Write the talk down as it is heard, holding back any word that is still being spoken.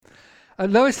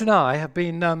Lois and I have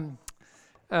been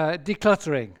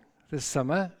decluttering this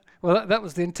summer. Well, that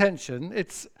was the intention.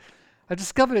 I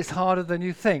discovered it's harder than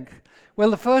you think. Well,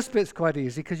 the first bit's quite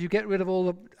easy because you get rid of all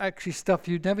the actually stuff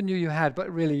you never knew you had, but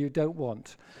really you don't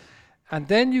want. And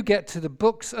then you get to the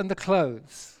books and the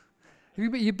clothes.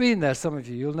 You've been there, some of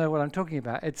you. You'll know what I'm talking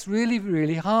about. It's really,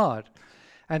 really hard.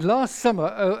 And last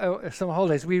summer, summer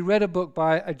holidays, we read a book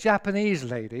by a Japanese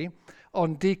lady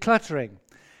on decluttering.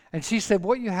 And she said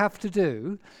what you have to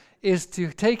do is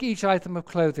to take each item of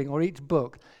clothing or each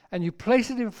book and you place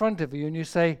it in front of you and you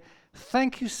say,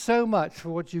 thank you so much for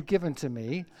what you've given to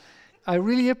me. I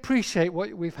really appreciate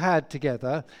what we've had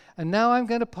together, and now I'm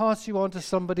going to pass you on to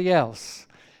somebody else.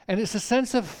 And it's a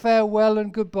sense of farewell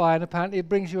and goodbye, and apparently it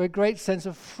brings you a great sense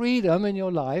of freedom in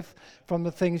your life from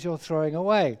the things you're throwing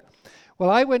away. Well,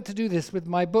 I went to do this with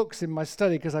my books in my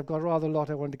study because I've got rather a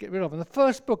lot I wanted to get rid of. And the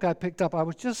first book I picked up, I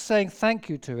was just saying thank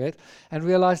you to it and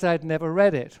realized I had never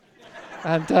read it.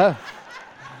 And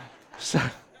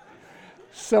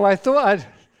so I thought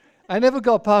I never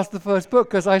got past the first book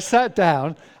because I sat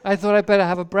down. I thought I'd better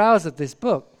have a browse at this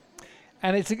book.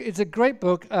 And it's a great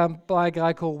book by a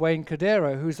guy called Wayne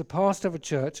Cordeiro, who's a pastor of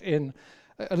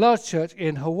a large church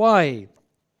in Hawaii.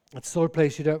 It's the sort of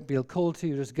place you don't feel called to,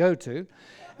 you just go to.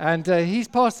 And he's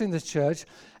pastoring this church.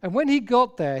 And when he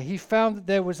got there, he found that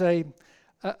there was a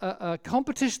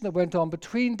competition that went on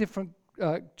between different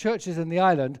churches in the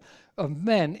island of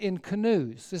men in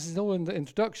canoes. This is all in the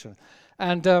introduction.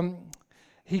 And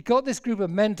he got this group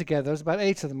of men together. There was about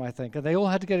 8 of them, I think, and they all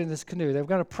had to get in this canoe. They were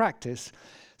going to practice.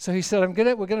 So he said, we're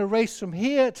going to race from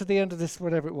here to the end of this,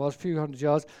 whatever it was, a few hundred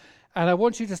yards, and I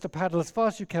want you just to paddle as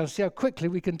fast as you can, see how quickly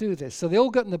we can do this. So they all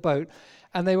got in the boat,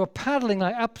 and they were paddling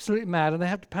like absolutely mad, and they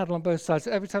had to paddle on both sides.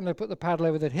 So every time they put the paddle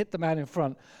over, they'd hit the man in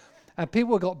front. And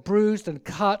people got bruised and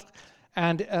cut,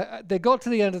 and they got to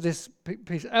the end of this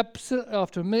piece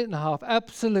after a minute and a half,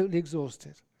 absolutely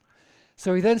exhausted.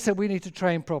 So he then said, we need to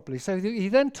train properly. So he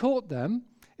then taught them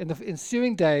in the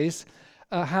ensuing days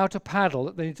how to paddle,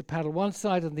 that they need to paddle one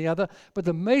side and the other. But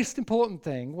the most important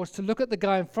thing was to look at the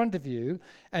guy in front of you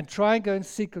and try and go in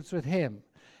sequence with him.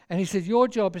 And he said, your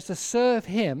job is to serve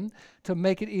him to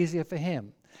make it easier for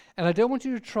him. And I don't want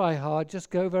you to try hard,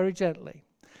 just go very gently.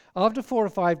 After 4 or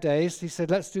 5 days, he said,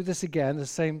 let's do this again, the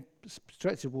same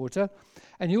stretch of water.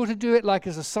 And you ought to do it like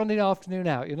as a Sunday afternoon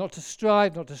out. You're not to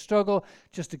strive, not to struggle,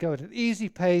 just to go at an easy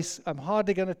pace. I'm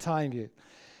hardly going to time you.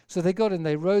 So they got in,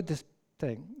 they rowed this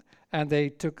thing, and they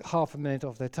took half a minute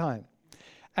off their time.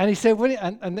 And he said,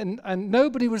 and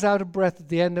nobody was out of breath at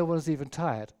the end, no one was even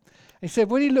tired. He said,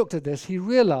 when he looked at this, he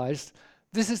realized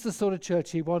this is the sort of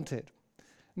church he wanted.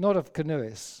 Not of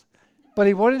canoeists, but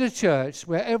he wanted a church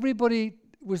where everybody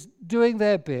was doing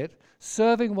their bit,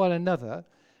 serving one another,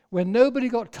 when nobody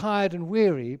got tired and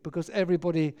weary because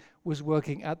everybody was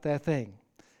working at their thing.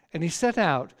 And he set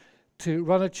out to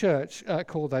run a church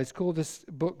called this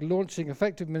book, Launching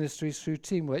Effective Ministries Through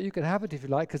Teamwork. You can have it if you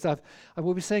like, because I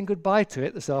will be saying goodbye to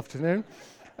it this afternoon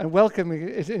and welcoming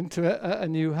it into a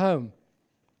new home.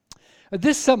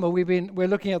 This summer we're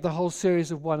looking at the whole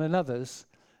series of one another's,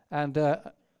 and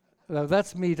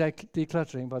that's me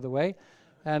decluttering, by the way,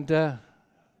 and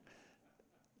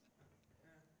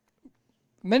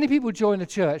many people join the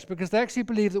church because they actually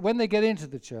believe that when they get into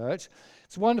the church,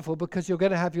 it's wonderful because you're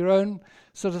going to have your own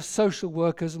sort of social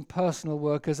workers and personal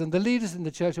workers, and the leaders in the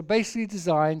church are basically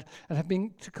designed and have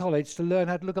been to college to learn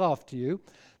how to look after you.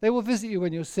 They will visit you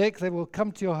when you're sick. They will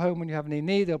come to your home when you have any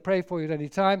need. They'll pray for you at any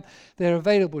time. They're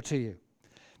available to you.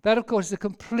 That, of course, is a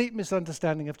complete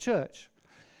misunderstanding of church.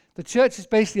 The church is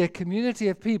basically a community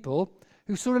of people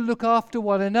who sort of look after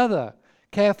one another,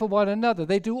 care for one another.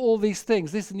 They do all these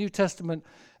things. This is the New Testament,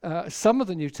 some of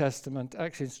the New Testament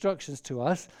actually instructions to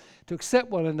us to accept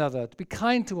one another, to be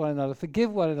kind to one another,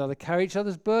 forgive one another, carry each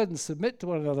other's burdens, submit to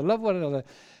one another, love one another,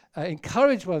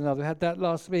 encourage one another. We had that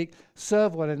last week.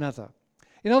 Serve one another.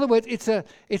 In other words, it's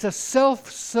a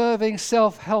self-serving,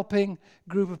 self-helping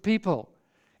group of people.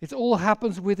 It all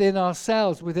happens within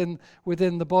ourselves, within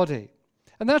the body.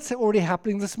 And that's already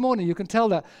happening this morning. You can tell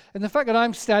that. And the fact that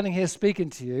I'm standing here speaking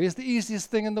to you is the easiest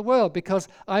thing in the world because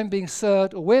I'm being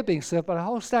served, or we're being served by a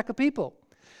whole stack of people.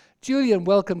 Julian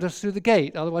welcomed us through the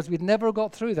gate. Otherwise, we'd never have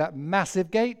got through that massive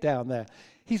gate down there.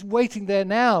 He's waiting there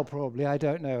now, probably. I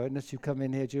don't know, unless you come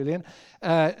in here, Julian,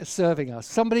 serving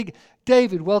us.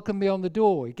 David welcomed me on the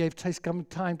door. He gave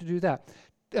time to do that.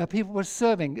 People were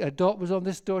serving. Dot was on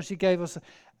this door. She gave us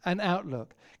an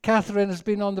outlook. Catherine has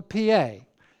been on the PA.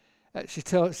 She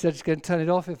said she's going to turn it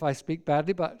off if I speak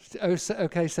badly, but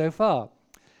okay so far.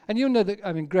 And you know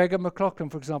that, Gregor McLaughlin,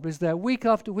 for example, is there week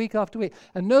after week after week,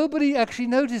 and nobody actually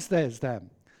noticed there's them.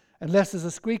 unless there's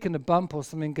a squeak and a bump or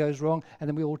something goes wrong, and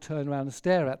then we all turn around and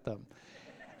stare at them.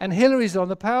 And Hillary's on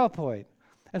the PowerPoint,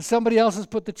 and somebody else has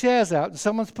put the chairs out, and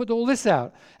someone's put all this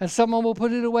out, and someone will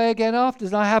put it away again after,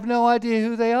 and I have no idea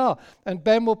who they are. And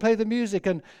Ben will play the music,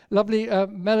 and lovely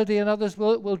Melody and others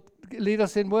will lead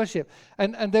us in worship.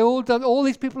 And they're all done, all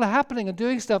these people are happening and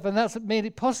doing stuff, and that's made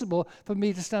it possible for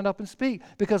me to stand up and speak,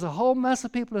 because a whole mass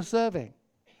of people are serving.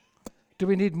 Do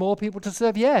we need more people to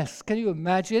serve? Yes. Can you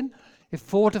imagine if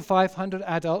 400 to 500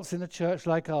 adults in a church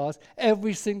like ours,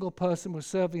 every single person was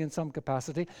serving in some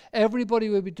capacity, everybody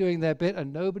would be doing their bit,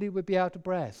 and nobody would be out of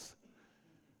breath.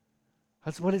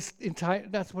 That's what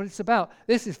it's about.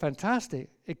 This is fantastic.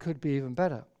 It could be even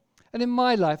better. And in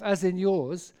my life, as in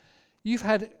yours, you've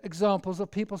had examples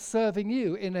of people serving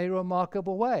you in a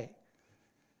remarkable way.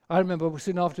 I remember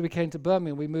soon after we came to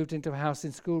Birmingham, we moved into a house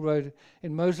in School Road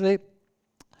in Moseley.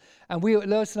 And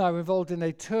Lois and I were involved in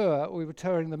a tour. We were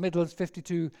touring the Midlands,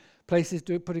 52 places,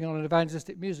 putting on an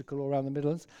evangelistic musical all around the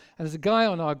Midlands. And there's a guy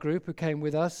on our group who came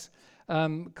with us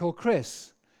called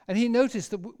Chris. And he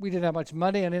noticed that we didn't have much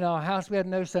money, and in our house we had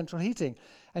no central heating.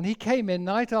 And he came in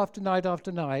night after night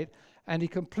after night, and he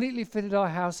completely fitted our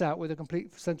house out with a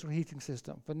complete central heating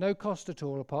system for no cost at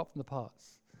all apart from the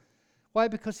parts. Why?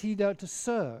 Because he learned to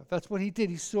serve. That's what he did.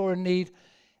 He saw a need,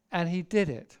 and he did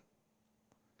it.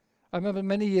 I remember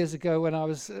many years ago when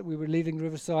we were leaving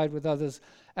Riverside with others,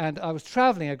 and I was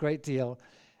traveling a great deal.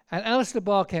 And Alistair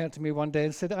Barr came up to me one day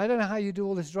and said, "I don't know how you do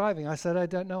all this driving." I said, "I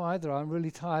don't know either. I'm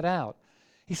really tired out."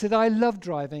 He said, "I love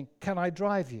driving. Can I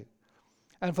drive you?"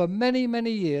 And for many,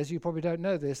 many years, you probably don't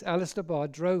know this, Alistair Barr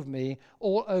drove me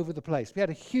all over the place. We had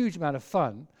a huge amount of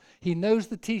fun. He knows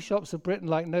the tea shops of Britain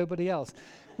like nobody else.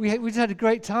 We just had a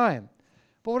great time.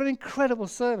 But what an incredible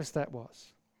service that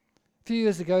was. A few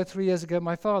years ago, 3 years ago,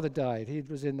 my father died. He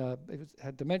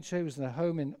had dementia. He was in a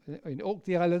home in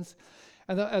Orkney Islands.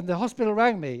 And the hospital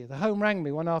rang me, the home rang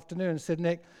me one afternoon and said,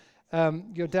 "Nick,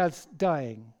 your dad's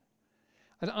dying."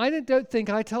 And I don't think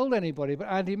I told anybody, but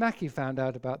Andy Mackey found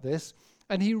out about this.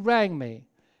 And he rang me.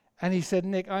 And he said,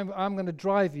 "Nick, I'm going to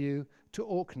drive you to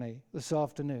Orkney this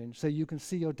afternoon so you can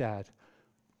see your dad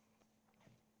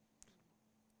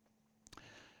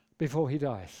before he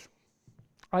dies."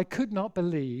 I could not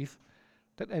believe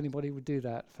that anybody would do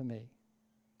that for me.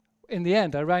 In the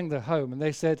end, I rang the home and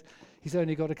they said, "He's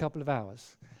only got a couple of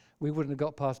hours." We wouldn't have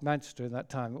got past Manchester in that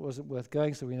time. It wasn't worth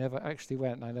going, so we never actually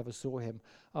went, and I never saw him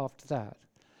after that.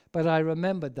 But I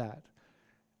remembered that.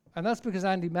 And that's because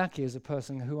Andy Mackey is a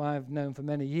person who I've known for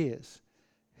many years,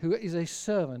 who is a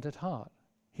servant at heart.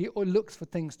 He looks for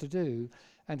things to do,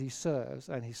 and he serves,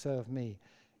 and he served me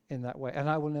in that way. And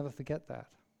I will never forget that.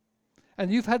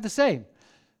 And you've had the same.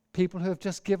 People who have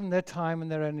just given their time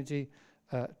and their energy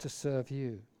to serve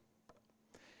you.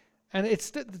 And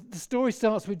the story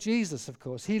starts with Jesus, of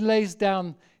course. He lays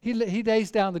down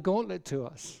the gauntlet to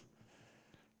us.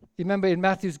 You remember in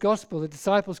Matthew's Gospel, the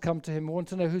disciples come to him and want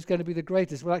to know who's going to be the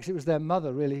greatest. Well, actually, it was their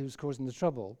mother, really, who was causing the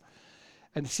trouble.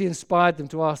 And she inspired them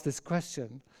to ask this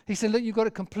question. He said, "Look, you got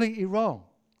it completely wrong."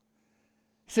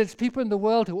 He said, "It's people in the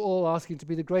world who are all asking to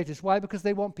be the greatest." Why? Because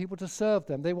they want people to serve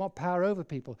them. They want power over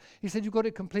people. He said, "You've got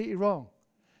it completely wrong.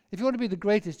 If you want to be the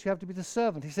greatest, you have to be the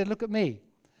servant." He said, "Look at me.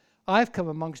 I've come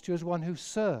amongst you as one who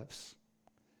serves.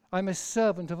 I'm a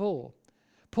servant of all."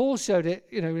 Paul showed it,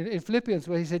 in Philippians,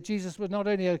 where he said Jesus was not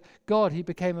only a God, he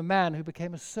became a man who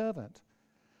became a servant.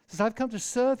 He says, "I've come to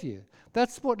serve you."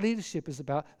 That's what leadership is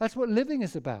about. That's what living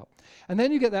is about. And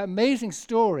then you get that amazing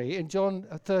story in John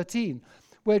 13,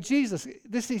 where Jesus,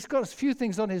 he's got a few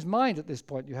things on his mind at this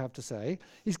point, you have to say.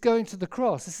 He's going to the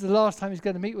cross. This is the last time he's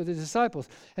going to meet with his disciples.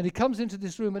 And he comes into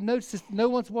this room and notices no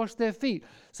one's washed their feet.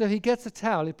 So he gets a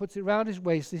towel, he puts it around his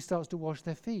waist, and he starts to wash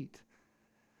their feet.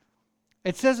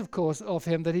 It says, of course, of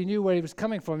him that he knew where he was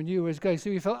coming from, he knew where he was going.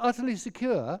 So he felt utterly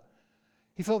secure.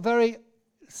 He felt very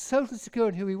totally secure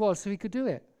in who he was, so he could do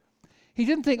it. He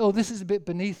didn't think, "Oh, this is a bit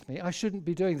beneath me. I shouldn't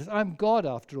be doing this. I'm God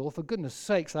after all. For goodness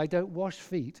sakes, I don't wash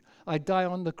feet. I die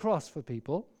on the cross for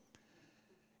people."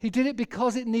 He did it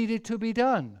because it needed to be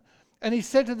done. And he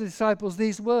said to the disciples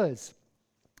these words,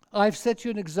 "I've set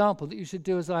you an example that you should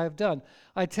do as I have done.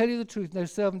 I tell you the truth, no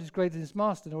servant is greater than his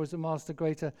master, nor is a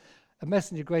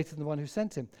messenger greater than the one who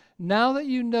sent him. Now that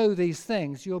you know these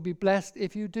things, you'll be blessed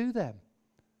if you do them."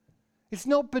 It's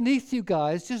not beneath you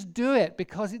guys, just do it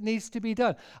because it needs to be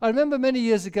done. I remember many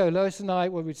years ago, Lois and I,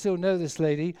 we still know this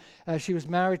lady, she was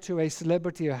married to a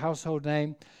celebrity, a household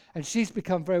name, and she's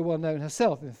become very well known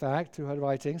herself, in fact, through her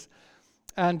writings.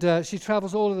 And she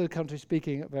travels all over the country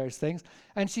speaking at various things.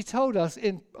 And she told us,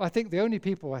 I think the only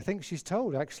people I think she's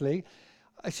told actually,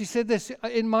 she said this,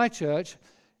 "In my church,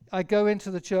 I go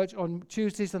into the church on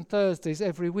Tuesdays and Thursdays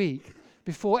every week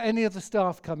before any of the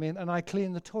staff come in, and I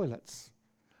clean the toilets.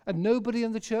 And nobody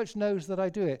in the church knows that I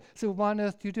do it. So why on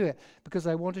earth do you do it? Because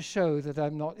I want to show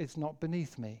that it's not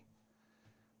beneath me.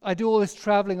 I do all this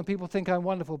traveling and people think I'm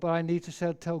wonderful, but I need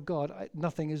to tell God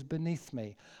nothing is beneath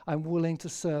me. I'm willing to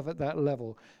serve at that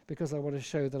level because I want to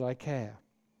show that I care.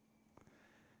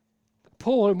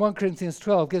 Paul in 1 Corinthians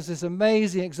 12 gives this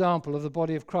amazing example of the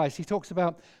body of Christ. He talks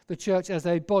about the church as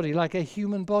a body, like a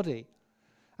human body.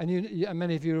 And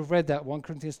many of you have read that, 1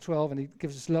 Corinthians 12, and he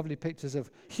gives us lovely pictures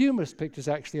humorous pictures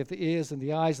actually, of the ears and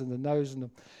the eyes and the nose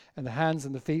and the hands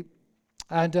and the feet.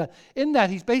 And in that,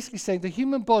 he's basically saying the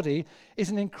human body is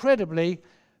an incredibly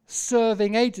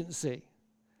serving agency.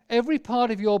 Every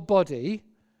part of your body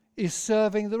is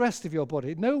serving the rest of your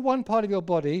body. No one part of your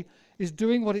body is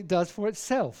doing what it does for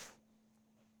itself.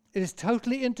 It is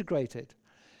totally integrated.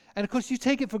 And of course, you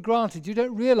take it for granted. You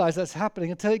don't realize that's happening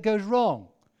until it goes wrong.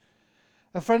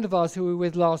 A friend of ours who we were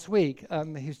with last week,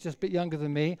 he's just a bit younger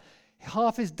than me,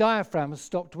 half his diaphragm has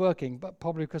stopped working, but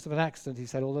probably because of an accident, he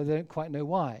said, although they don't quite know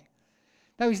why.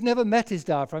 Now, he's never met his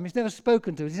diaphragm. He's never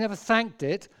spoken to it. He's never thanked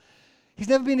it. He's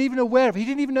never been even aware of it. He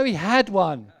didn't even know he had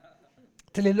one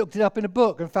till he looked it up in a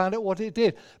book and found out what it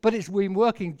did. But it's been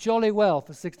working jolly well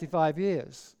for 65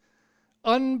 years.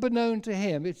 Unbeknown to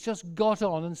him, it's just got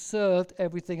on and served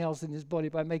everything else in his body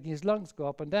by making his lungs go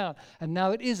up and down. And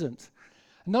now it isn't.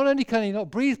 Not only can he not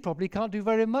breathe properly, he can't do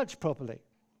very much properly.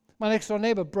 My next-door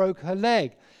neighbour broke her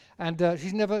leg, and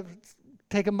she's never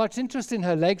taken much interest in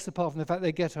her legs, apart from the fact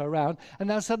they get her around, and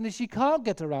now suddenly she can't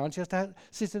get around. She has to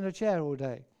sit in a chair all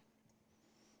day.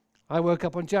 I woke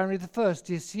up on January the 1st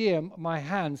this year. Both my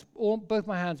hands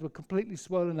were completely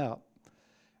swollen up.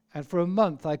 And for a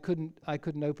month, I couldn't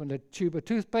open a tube of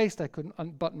toothpaste. I couldn't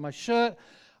unbutton my shirt.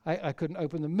 I couldn't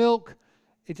open the milk.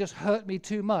 It just hurt me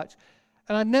too much.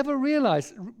 And I never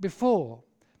realized before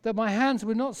that my hands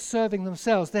were not serving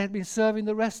themselves. They had been serving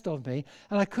the rest of me,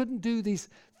 and I couldn't do these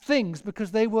things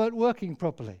because they weren't working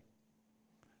properly.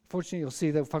 Fortunately, you'll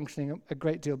see they're functioning a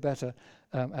great deal better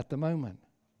at the moment.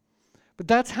 But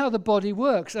that's how the body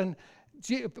works, and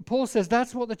Paul says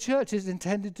that's what the church is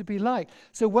intended to be like.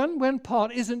 So when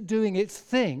part isn't doing its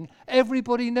thing,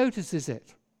 everybody notices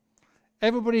it.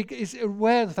 Everybody is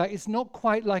aware of the fact it's not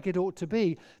quite like it ought to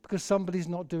be because somebody's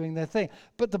not doing their thing.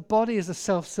 But the body is a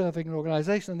self-serving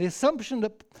organization. And the assumption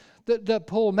that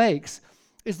Paul makes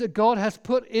is that God has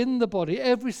put in the body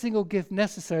every single gift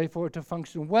necessary for it to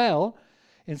function well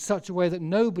in such a way that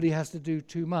nobody has to do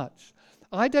too much.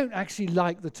 I don't actually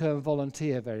like the term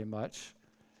volunteer very much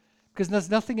because there's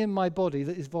nothing in my body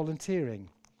that is volunteering.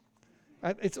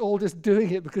 It's all just doing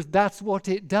it because that's what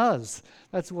it does.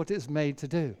 That's what it's made to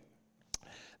do.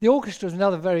 The orchestra is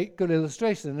another very good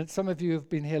illustration, and some of you who have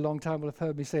been here a long time will have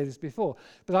heard me say this before,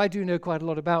 but I do know quite a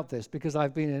lot about this because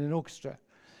I've been in an orchestra.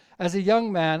 As a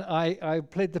young man, I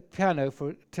played the piano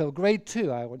till grade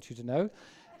 2, I want you to know.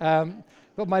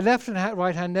 But my left and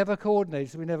right hand never coordinated,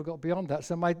 so we never got beyond that.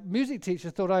 So my music teacher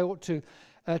thought I ought to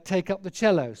take up the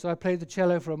cello. So I played the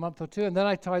cello for a month or two, and then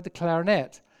I tried the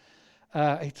clarinet.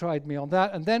 He tried me on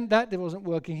that, and then that wasn't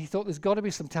working. He thought there's got to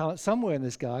be some talent somewhere in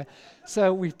this guy.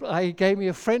 So he gave me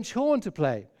a French horn to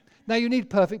play. Now, you need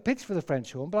perfect pitch for the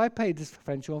French horn, but I played this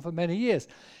French horn for many years.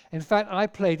 In fact, I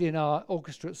played in our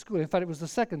orchestra at school. In fact, it was the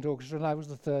second orchestra, and I was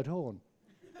the third horn.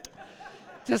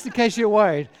 Just in case you're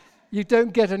worried, you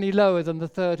don't get any lower than the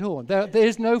third horn. There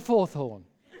is no fourth horn.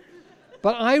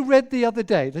 But I read the other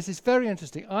day, this is very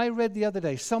interesting,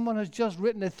 someone has just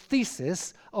written a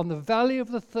thesis on the value of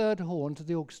the third horn to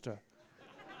the orchestra.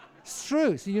 It's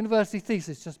true, it's a university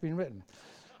thesis just been written.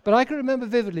 But I can remember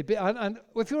vividly, and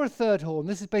if you're a third horn,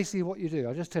 this is basically what you do.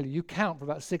 I'll just tell you, you count for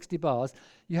about 60 bars.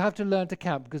 You have to learn to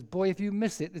count, because boy, if you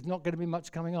miss it, there's not going to be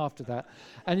much coming after that.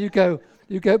 And you go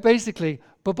basically,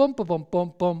 ba-bum, ba-bum,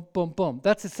 bum, bum, bum, bum.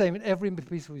 That's the same in every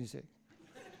piece of music.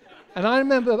 And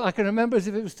I can remember as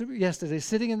if it was yesterday,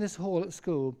 sitting in this hall at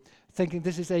school, thinking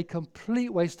this is a complete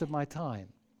waste of my time.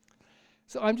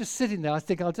 So I'm just sitting there, I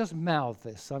think I'll just mouth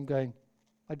this. I'm going,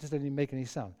 I just don't even make any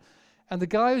sound. And the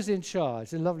guy who's in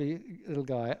charge, a lovely little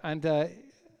guy, and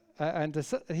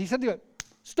he suddenly went,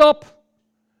 "Stop!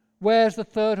 Where's the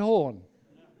third horn?"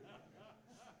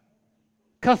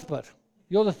 "Cuthbert,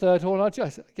 you're the third horn, aren't you?" I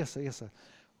said, "Yes, sir, yes, sir."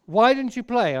 "Why didn't you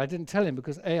play?" I didn't tell him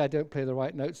because A, I don't play the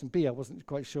right notes, and B, I wasn't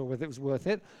quite sure whether it was worth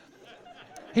it.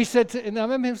 He said, and I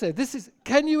remember him saying,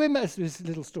 can you imagine, this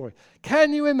little story,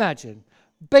 can you imagine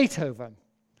Beethoven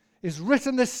has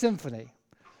written this symphony,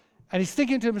 and he's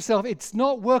thinking to himself, it's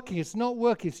not working, it's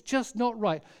just not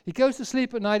right. He goes to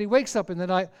sleep at night, he wakes up in the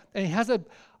night, and he has a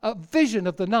vision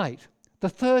of the night, the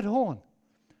third horn.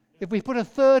 If we put a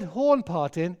third horn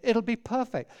part in, it'll be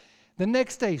perfect. The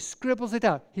next day, scribbles it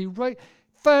out. He wrote,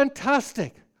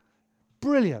 fantastic,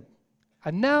 brilliant.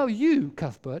 And now you,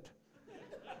 Cuthbert,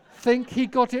 think he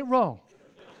got it wrong,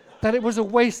 that it was a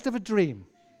waste of a dream.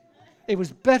 It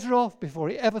was better off before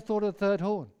he ever thought of the third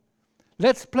horn.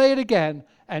 Let's play it again,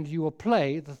 and you will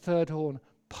play the third horn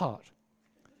part.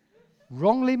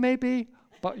 Wrongly, maybe,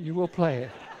 but you will play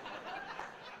it.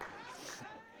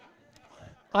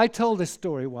 I told this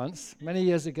story once, many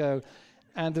years ago,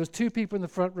 and there was two people in the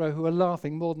front row who were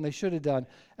laughing more than they should have done,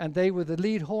 and they were the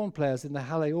lead horn players in the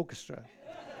Halle Orchestra.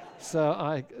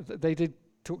 So they did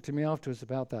talk to me afterwards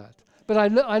about that. But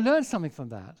I learned something from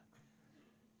that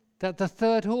the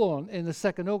third horn in the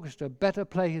second orchestra better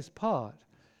play his part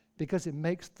because it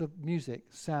makes the music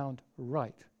sound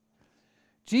right.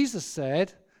 Jesus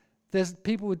said there's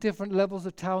people with different levels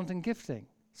of talent and gifting.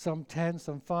 Some 10,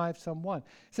 some 5, some 1.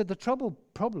 He said the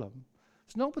problem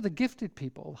is not with the gifted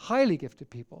people, highly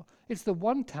gifted people. It's the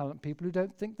one talent people who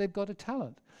don't think they've got a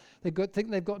talent.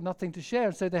 Think they've got nothing to share,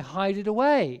 and so they hide it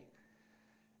away.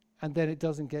 And then it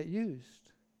doesn't get used.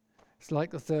 It's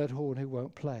like the third horn who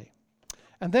won't play.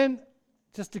 And then,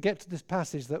 just to get to this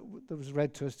passage that was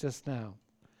read to us just now,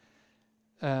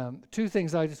 two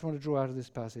things I just want to draw out of this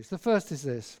passage. The first is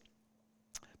this.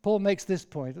 Paul makes this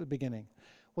point at the beginning.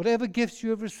 Whatever gifts you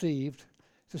have received,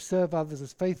 to serve others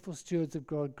as faithful stewards of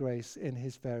God's grace in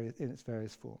its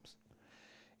various forms.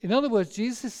 In other words,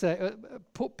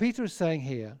 Peter is saying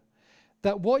here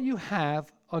that what you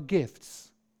have are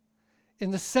gifts, in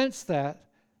the sense that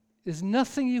there's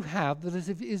nothing you have that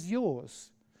is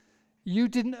yours. You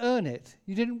didn't earn it.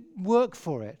 You didn't work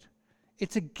for it.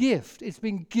 It's a gift. It's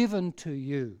been given to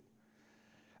you.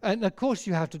 And of course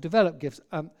you have to develop gifts.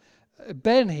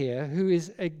 Ben here, who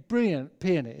is a brilliant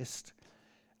pianist,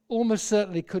 almost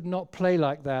certainly could not play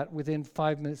like that within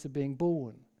 5 minutes of being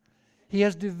born. He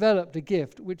has developed a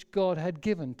gift which God had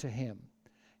given to him.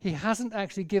 He hasn't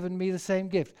actually given me the same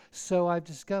gift, so I've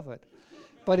discovered.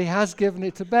 But he has given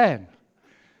it to Ben.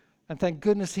 And thank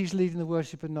goodness he's leading the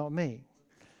worship and not me.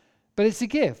 But it's a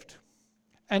gift.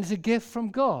 And it's a gift from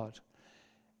God.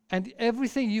 And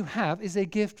everything you have is a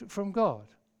gift from God.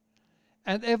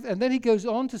 And then he goes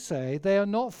on to say, they are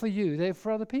not for you, they're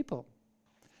for other people.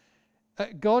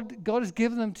 God has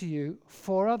given them to you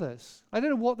for others. I don't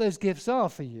know what those gifts are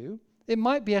for you. It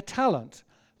might be a talent,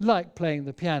 like playing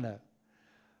the piano,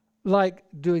 like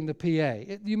doing the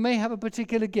PA. You may have a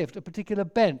particular gift, a particular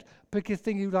bent, a particular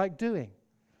thing you like doing.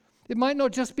 It might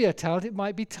not just be a talent, it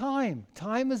might be time.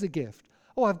 Time is a gift.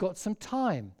 Oh, I've got some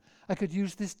time. I could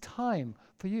use this time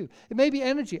for you. It may be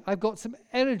energy. I've got some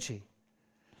energy.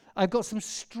 I've got some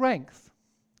strength.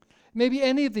 Maybe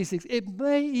any of these things. It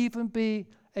may even be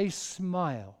a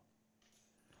smile.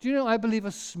 Do you know I believe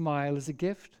a smile is a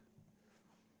gift?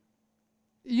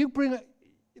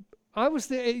 I was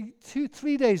there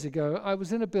 3 days ago. I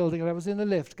was in a building and I was in the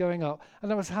lift going up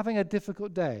and I was having a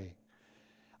difficult day.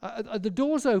 The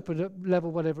doors opened at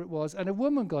level whatever it was and a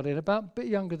woman got in about a bit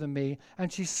younger than me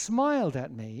and she smiled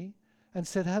at me and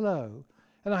said hello.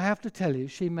 And I have to tell you,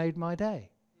 she made my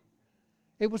day.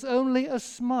 It was only a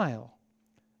smile,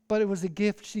 but it was a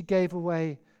gift she gave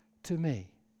away to me.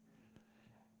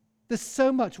 There's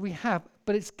so much we have,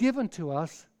 but it's given to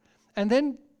us. And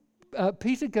then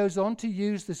Peter goes on to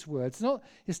use this word.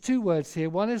 There's two words here.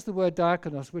 One is the word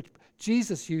diakonos, which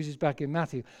Jesus uses back in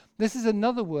Matthew. This is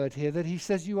another word here that he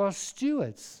says you are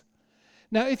stewards.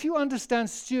 Now, if you understand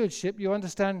stewardship, you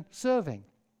understand serving.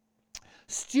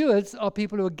 Stewards are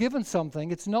people who are given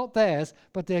something. It's not theirs,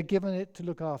 but they're given it to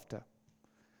look after.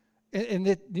 In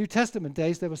the New Testament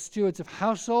days, there were stewards of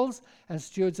households and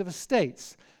stewards of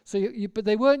estates. But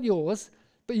they weren't yours,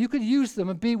 but you could use them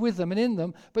and be with them and in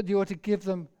them, but you ought to give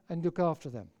them and look after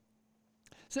them.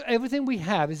 So everything we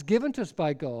have is given to us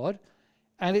by God,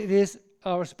 and it is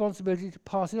our responsibility to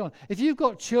pass it on. If you've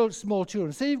got small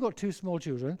children, say you've got two small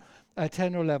children,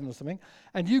 10 or 11 or something,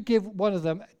 and you give one of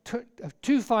them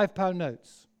two £5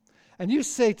 notes, and you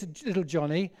say to little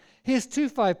Johnny, here's two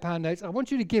 £5 notes. I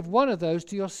want you to give one of those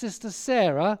to your sister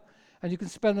Sarah, and you can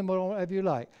spend them on whatever you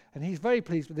like. And he's very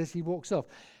pleased with this. He walks off.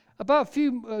 About a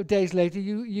few days later,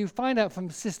 you find out from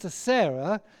Sister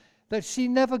Sarah that she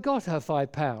never got her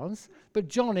 £5, but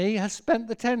Johnny has spent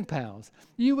the £10.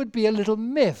 You would be a little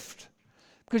miffed,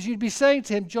 because you'd be saying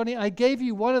to him, Johnny, I gave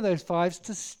you one of those fives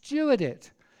to steward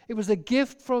it. It was a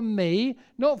gift from me,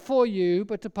 not for you,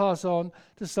 but to pass on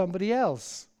to somebody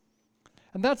else.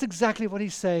 And that's exactly what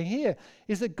he's saying here,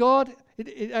 is that God,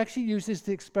 it actually uses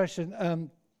the expression,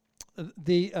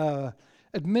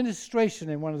 Administration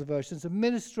in one of the versions,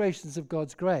 administrations of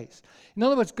God's grace. In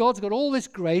other words, God's got all this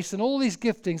grace and all these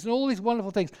giftings and all these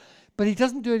wonderful things, but he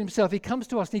doesn't do it himself. He comes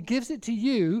to us and he gives it to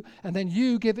you, and then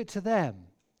you give it to them.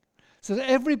 So that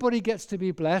everybody gets to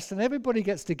be blessed, and everybody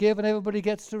gets to give, and everybody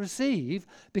gets to receive,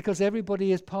 because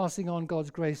everybody is passing on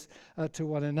God's grace to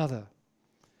one another.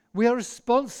 We are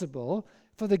responsible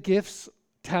for the gifts,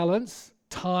 talents,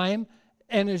 time,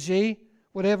 energy,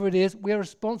 whatever it is. We are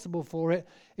responsible for it.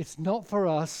 It's not for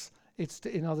us. It's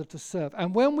in order to serve.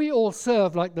 And when we all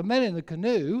serve like the men in the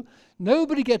canoe,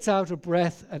 nobody gets out of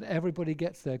breath and everybody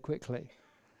gets there quickly.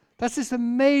 That's this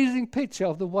amazing picture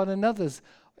of the one another's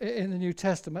in the New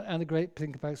Testament and the great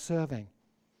thing about serving.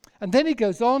 And then he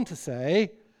goes on to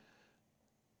say,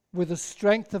 with the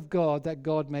strength of God, that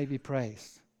God may be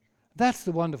praised. That's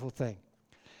the wonderful thing.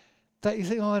 That you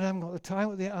think, I haven't got the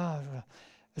time.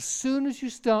 As soon as you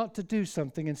start to do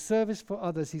something in service for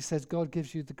others, he says, God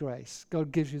gives you the grace.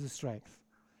 God gives you the strength.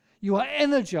 You are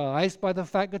energized by the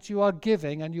fact that you are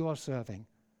giving and you are serving.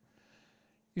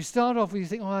 You start off with, you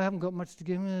think, I haven't got much to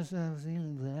give.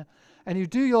 And you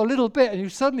do your little bit, and you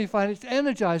suddenly find it's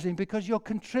energizing because you're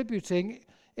contributing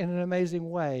in an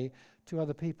amazing way to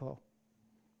other people.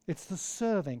 It's the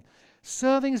serving.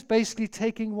 Serving is basically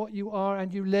taking what you are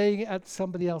and you laying it at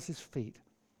somebody else's feet.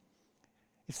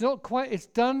 It's not quite, it's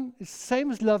the same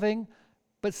as loving,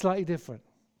 but slightly different.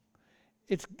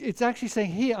 It's actually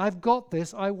saying, here, I've got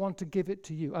this, I want to give it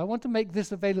to you. I want to make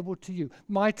this available to you.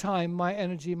 My time, my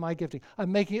energy, my gifting.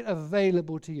 I'm making it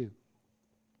available to you.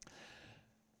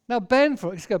 Now,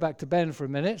 let's go back to Ben for a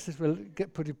minute, since we'll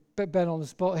put Ben on the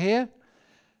spot here.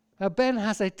 Now, Ben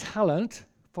has a talent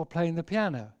for playing the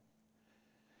piano.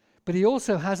 But he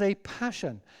also has a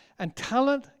passion. And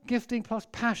talent, gifting plus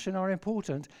passion are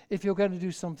important if you're going to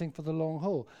do something for the long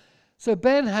haul. So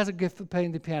Ben has a gift for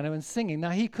playing the piano and singing.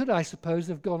 Now, he could, I suppose,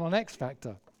 have gone on X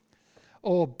Factor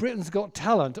or Britain's Got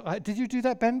Talent. Did you do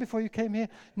that, Ben, before you came here?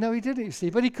 No, he didn't, you see.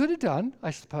 But he could have done,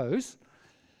 I suppose.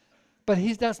 But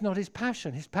that's not his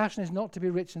passion. His passion is not to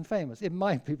be rich and famous. It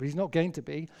might be, but he's not going to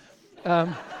be.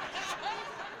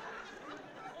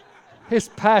 His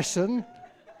passion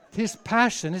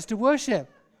is to worship.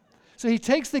 So he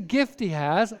takes the gift he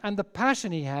has and the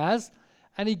passion he has,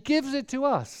 and he gives it to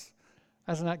us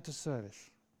as an act of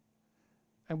service.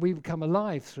 And we become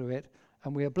alive through it,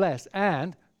 and we are blessed.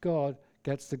 And God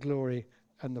gets the glory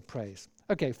and the praise.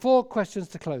 Okay, 4 questions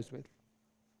to close with.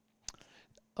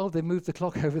 Oh, they moved the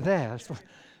clock over there.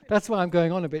 That's why I'm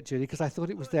going on a bit, Judy, because I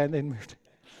thought it was there and then moved.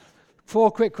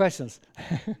 4 quick questions.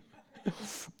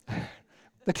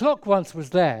 The clock once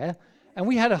was there, and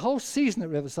we had a whole season at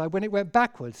Riverside when it went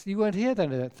backwards. You weren't here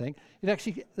then, I don't think.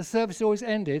 The service always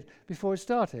ended before it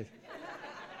started.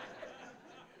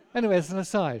 Anyway, as an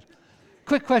aside.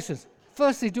 Quick questions.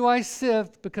 Firstly, do I serve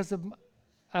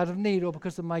out of need or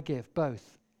because of my gift?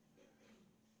 Both.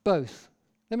 Both.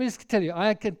 Let me just tell you,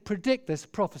 I can predict this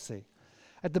prophecy.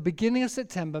 At the beginning of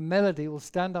September, Melody will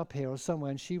stand up here or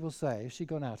somewhere and she will say, she's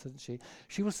gone out, hasn't she?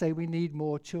 She will say, we need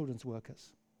more children's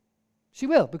workers. She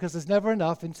will, because there's never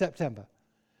enough in September.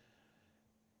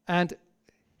 And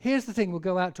here's the thing will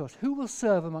go out to us. Who will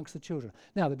serve amongst the children?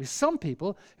 Now, there'll be some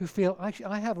people who feel, actually,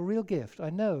 I have a real gift. I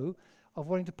know of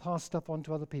wanting to pass stuff on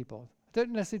to other people. I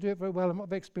don't necessarily do it very well. I'm not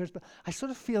very experienced, but I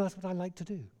sort of feel that's what I like to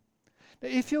do. Now,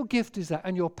 if your gift is that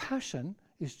and your passion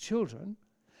is children,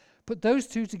 put those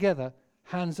two together,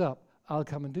 hands up, I'll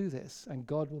come and do this, and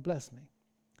God will bless me.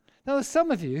 Now, there's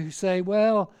some of you who say,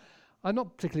 well, I'm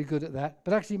not particularly good at that,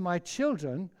 but actually my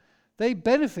children, they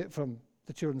benefit from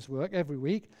the children's work every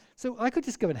week, so I could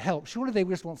just go and help. Surely they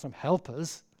just want some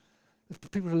helpers,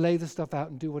 people to lay the stuff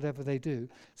out and do whatever they do.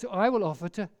 So I will offer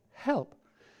to help.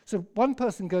 So one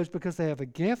person goes because they have a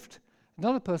gift,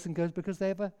 another person goes because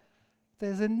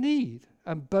there's a need,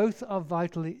 and both are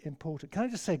vitally important. Can I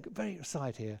just say, very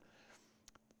aside here,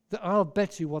 that I'll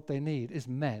bet you what they need is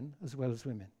men as well as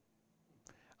women.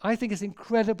 I think it's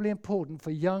incredibly important for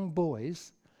young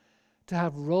boys to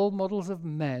have role models of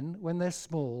men when they're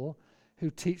small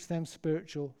who teach them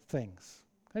spiritual things.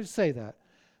 Can I just say that?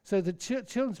 So the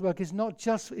children's work is not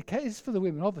just, it's for the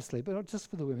women obviously, but not just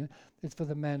for the women, it's for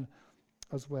the men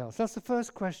as well. So that's the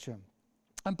first question.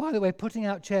 And by the way, putting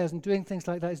out chairs and doing things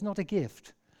like that is not a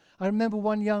gift. I remember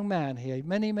one young man here,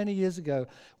 many, many years ago,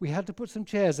 we had to put some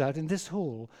chairs out in this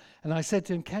hall, and I said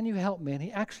to him, can you help me? And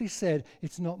he actually said,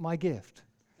 it's not my gift.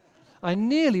 I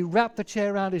nearly wrapped the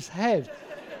chair around his head.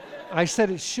 I said,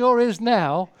 it sure is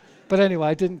now. But anyway,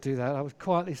 I didn't do that. I was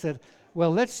quietly said, well,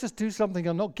 let's just do something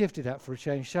I'm not gifted at for a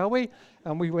change, shall we?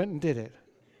 And we went and did it.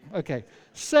 Okay.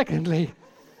 Secondly,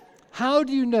 how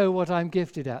do you know what I'm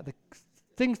gifted at?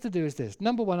 Things to do is this.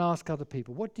 Number one, ask other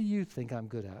people, what do you think I'm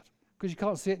good at? Because you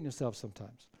can't see it in yourself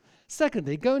sometimes.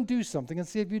 Secondly, go and do something and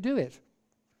see if you do it.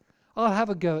 I'll have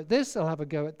a go at this, I'll have a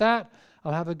go at that,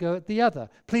 I'll have a go at the other.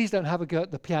 Please don't have a go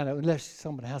at the piano unless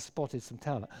someone has spotted some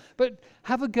talent. But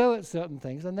have a go at certain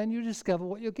things and then you discover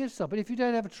what your gifts are. But if you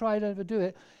don't ever try, don't ever do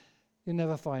it, you'll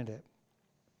never find it.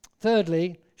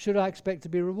 Thirdly, should I expect to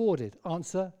be rewarded?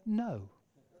 Answer, no.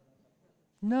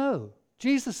 No.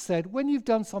 Jesus said, when you've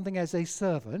done something as a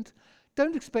servant,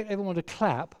 don't expect everyone to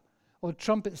clap or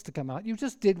trumpets to come out. You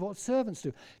just did what servants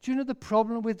do. Do you know the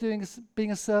problem with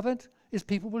being a servant? Is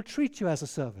people will treat you as a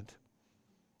servant.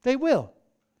 They will.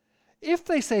 If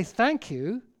they say thank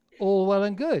you, all well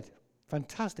and good.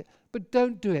 Fantastic. But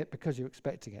don't do it because you're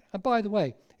expecting it. And by the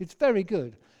way, it's very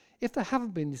good. If there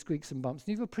haven't been these squeaks and bumps,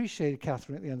 and you've appreciated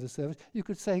Catherine at the end of the service, you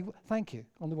could say thank you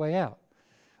on the way out.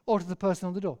 Or to the person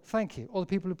on the door, thank you. Or the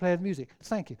people who play the music,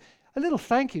 thank you. A little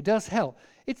thank you does help.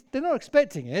 They're not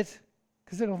expecting it,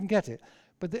 because they don't often get it.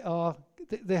 But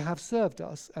they have served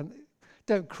us, and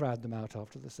don't crowd them out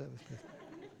after the service, please.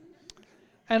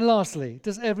 And lastly,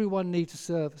 does everyone need to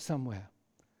serve somewhere?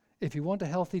 If you want a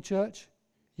healthy church,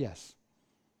 yes.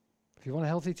 If you want a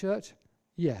healthy church,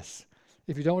 yes.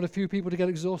 If you don't want a few people to get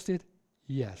exhausted,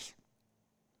 yes.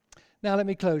 Now let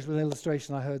me close with an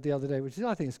illustration I heard the other day, which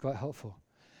I think is quite helpful.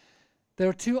 There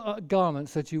are two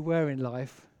garments that you wear in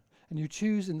life, and you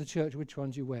choose in the church which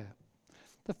ones you wear.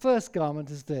 The first garment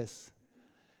is this.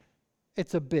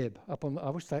 It's a bib. I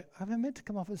meant to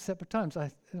come off at separate times.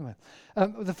 Anyway,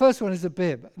 the first one is a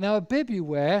bib. Now, a bib you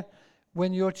wear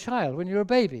when you're a child, when you're a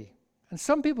baby. And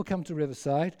some people come to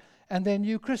Riverside and they're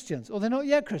new Christians, or they're not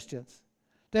yet Christians.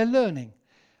 They're learning.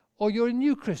 Or you're a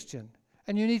new Christian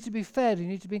and you need to be fed, you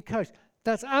need to be encouraged.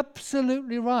 That's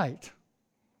absolutely right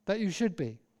that you should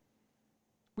be.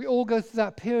 We all go through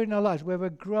that period in our lives where we're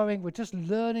growing, we're just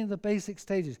learning the basic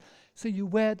stages. So you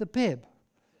wear the bib.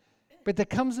 But there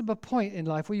comes a point in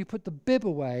life where you put the bib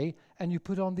away and you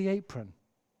put on the apron.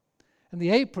 And the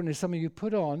apron is something you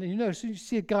put on, and as soon as you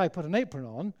see a guy put an apron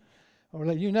on, or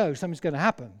something's going to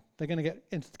happen. They're going to get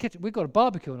into the kitchen. We've got a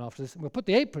barbecue on after this, and we'll put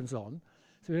the aprons on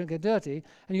so we don't get dirty.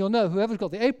 And you'll know whoever's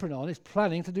got the apron on is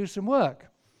planning to do some work.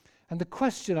 And the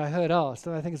question I heard asked,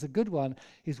 and I think it's a good one,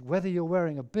 is whether you're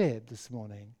wearing a bib this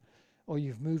morning or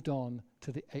you've moved on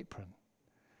to the apron.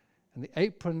 And the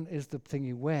apron is the thing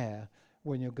you wear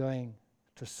when you're going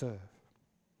to serve.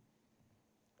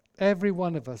 Every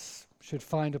one of us should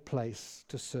find a place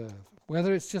to serve,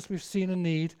 whether it's just we've seen a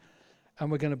need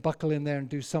and we're going to buckle in there and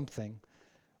do something,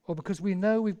 or because we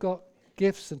know we've got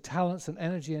gifts and talents and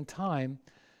energy and time,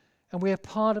 and we are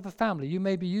part of a family. You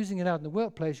may be using it out in the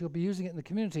workplace, you'll be using it in the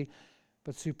community,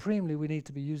 but supremely we need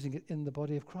to be using it in the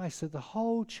body of Christ so the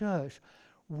whole church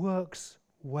works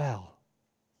well.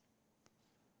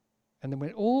 And then when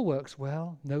it all works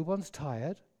well, no one's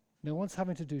tired, no one's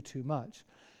having to do too much,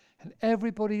 and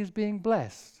everybody is being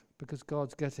blessed because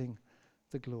God's getting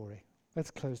the glory. Let's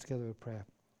close together with prayer.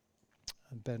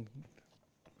 And Ben.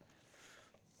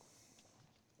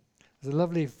 There's a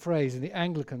lovely phrase in the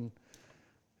Anglican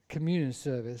communion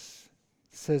service.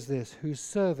 It says this, whose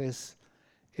service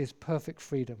is perfect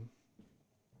freedom.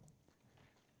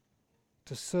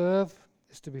 To serve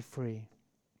is to be free.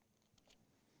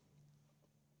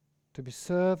 To be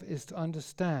served is to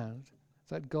understand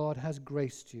that God has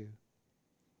graced you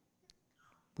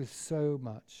with so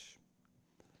much.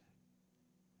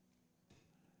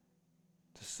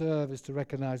 To serve is to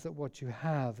recognize that what you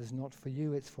have is not for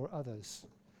you, it's for others,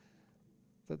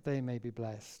 that they may be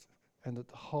blessed, and that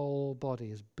the whole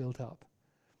body is built up